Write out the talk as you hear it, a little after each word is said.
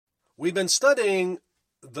We've been studying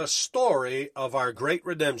the story of our great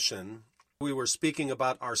redemption. We were speaking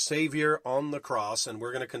about our Savior on the cross, and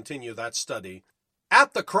we're going to continue that study.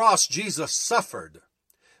 At the cross, Jesus suffered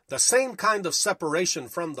the same kind of separation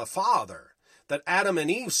from the Father that Adam and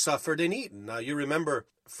Eve suffered in Eden. Now, you remember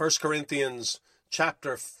 1 Corinthians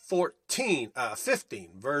chapter 15,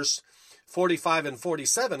 verse 45 and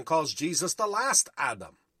 47 calls Jesus the last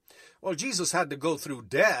Adam. Well, Jesus had to go through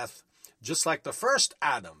death just like the first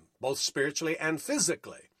Adam, both spiritually and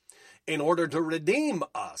physically, in order to redeem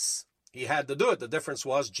us. He had to do it. The difference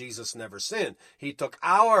was Jesus never sinned. He took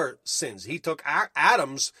our sins. He took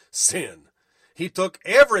Adam's sin. He took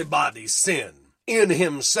everybody's sin in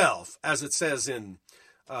himself, as it says in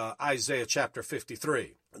Isaiah chapter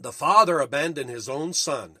 53. The Father abandoned his own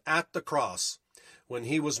Son at the cross when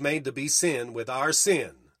he was made to be sin with our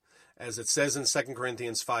sin, as it says in 2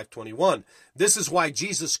 Corinthians 5:21. This is why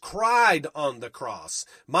Jesus cried on the cross,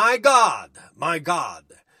 my God,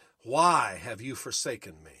 why have you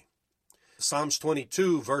forsaken me?" Psalms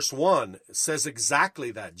 22, verse 1 says exactly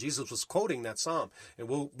that. Jesus was quoting that psalm, and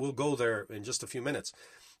we'll go there in just a few minutes.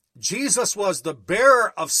 Jesus was the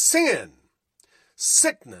bearer of sin,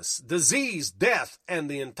 sickness, disease, death, and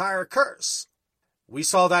the entire curse. We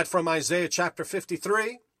saw that from Isaiah chapter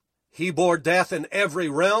 53. He bore death in every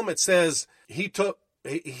realm. It says he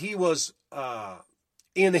was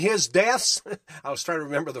in his deaths. I was trying to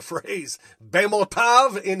remember the phrase,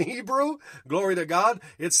 bemotav in Hebrew. Glory to God.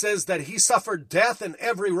 It says that he suffered death in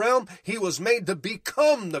every realm. He was made to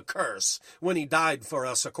become the curse when he died for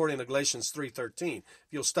us, according to Galatians 3:13.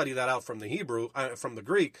 If you'll study that out from the Hebrew, from the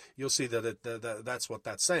Greek, you'll see that that's what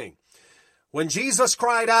that's saying. When Jesus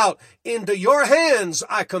cried out, "Into your hands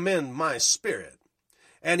I commend my spirit,"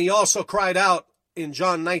 and he also cried out in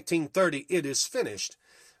John 19:30, "It is finished,"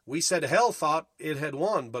 we said hell thought it had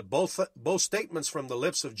won, but both statements from the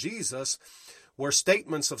lips of Jesus were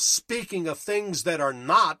statements of speaking of things that are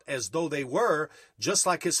not as though they were, just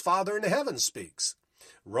like his Father in heaven speaks.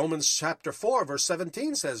 Romans chapter 4, verse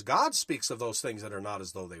 17 says God speaks of those things that are not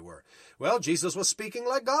as though they were. Well, Jesus was speaking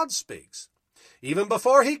like God speaks. Even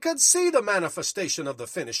before he could see the manifestation of the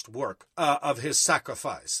finished work of his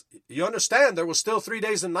sacrifice. You understand, there was still 3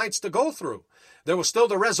 days and nights to go through. There was still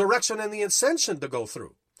the resurrection and the ascension to go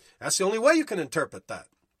through. That's the only way you can interpret that.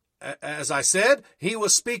 As I said, he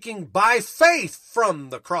was speaking by faith from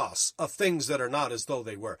the cross of things that are not as though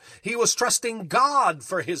they were. He was trusting God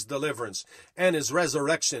for his deliverance and his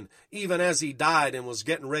resurrection, even as he died and was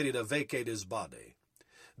getting ready to vacate his body.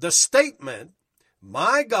 The statement,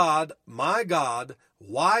 my God,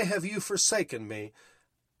 why have you forsaken me?"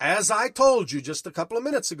 as I told you just a couple of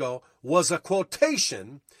minutes ago, was a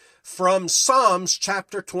quotation from Psalms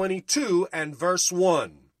chapter 22 and verse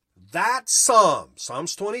 1. That psalm,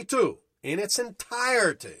 Psalms 22, in its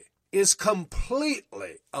entirety, is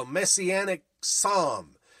completely a messianic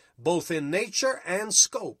psalm, both in nature and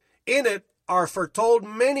scope. In it are foretold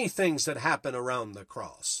many things that happen around the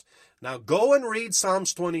cross. Now go and read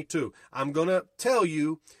Psalms 22. I'm going to tell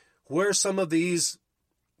you where some of these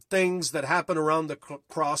things that happen around the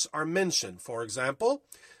cross are mentioned. For example,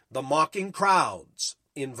 the mocking crowds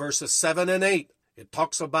in verses 7 and 8. It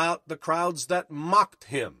talks about the crowds that mocked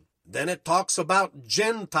him. Then it talks about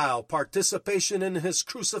Gentile participation in his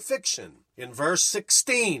crucifixion in verse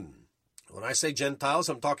 16. When I say Gentiles,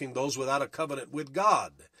 I'm talking those without a covenant with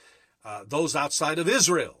God, those outside of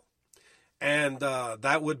Israel. And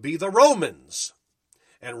that would be the Romans.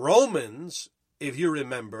 And Romans, if you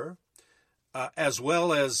remember, as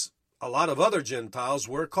well as a lot of other Gentiles,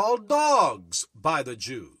 were called dogs by the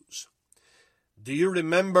Jews. Do you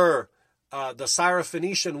remember the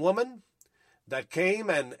Syrophoenician woman that came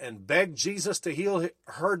and begged Jesus to heal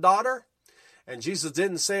her daughter? And Jesus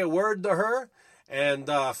didn't say a word to her. And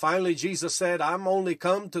finally Jesus said, "I'm only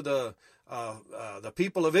come to the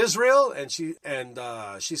people of Israel." And she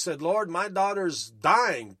said, "Lord, my daughter's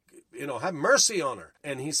dying. Have mercy on her."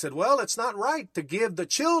 And he said, "Well, it's not right to give the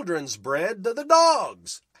children's bread to the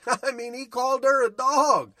dogs." I mean, he called her a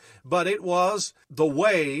dog. But it was the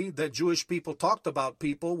way that Jewish people talked about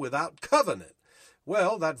people without covenant.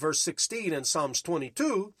 Well, that verse 16 in Psalms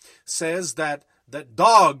 22 says that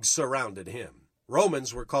dogs surrounded him.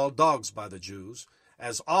 Romans were called dogs by the Jews,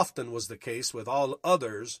 as often was the case with all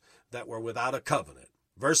others that were without a covenant.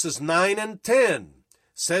 Verses 9 and 10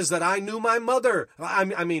 says that I knew my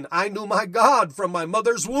God from my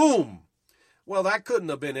mother's womb. Well, that couldn't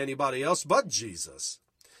have been anybody else but Jesus.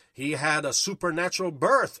 He had a supernatural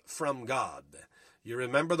birth from God. You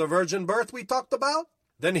remember the virgin birth we talked about?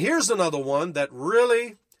 Then here's another one that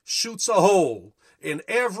really shoots a hole in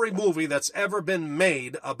every movie that's ever been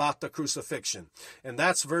made about the crucifixion. And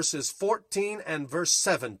that's verses 14 and verse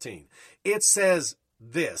 17. It says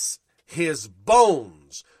this: his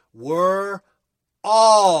bones were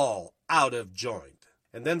all out of joint.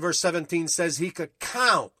 And then verse 17 says he could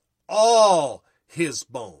count all his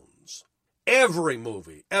bones. Every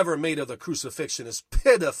movie ever made of the crucifixion is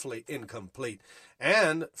pitifully incomplete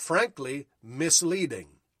and, frankly, misleading.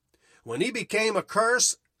 When he became a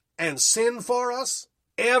curse and sin for us,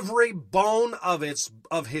 every bone of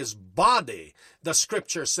his body, the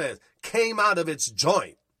scripture says, came out of its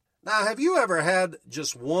joint. Now, have you ever had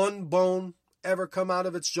just one bone ever come out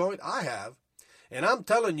of its joint? I have. And I'm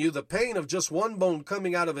telling you, the pain of just one bone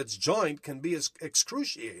coming out of its joint can be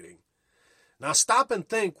excruciating. Now stop and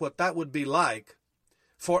think what that would be like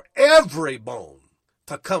for every bone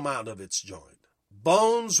to come out of its joint.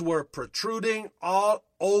 Bones were protruding all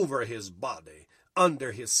over his body,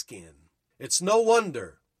 under his skin. It's no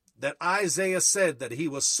wonder that Isaiah said that he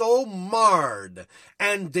was so marred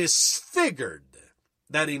and disfigured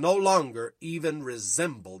that he no longer even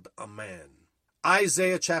resembled a man.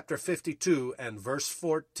 Isaiah chapter 52 and verse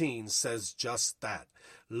 14 says just that.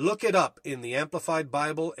 Look it up in the Amplified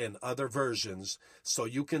Bible and other versions so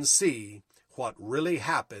you can see what really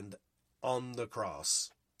happened on the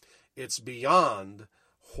cross. It's beyond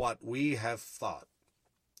what we have thought.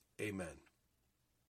 Amen.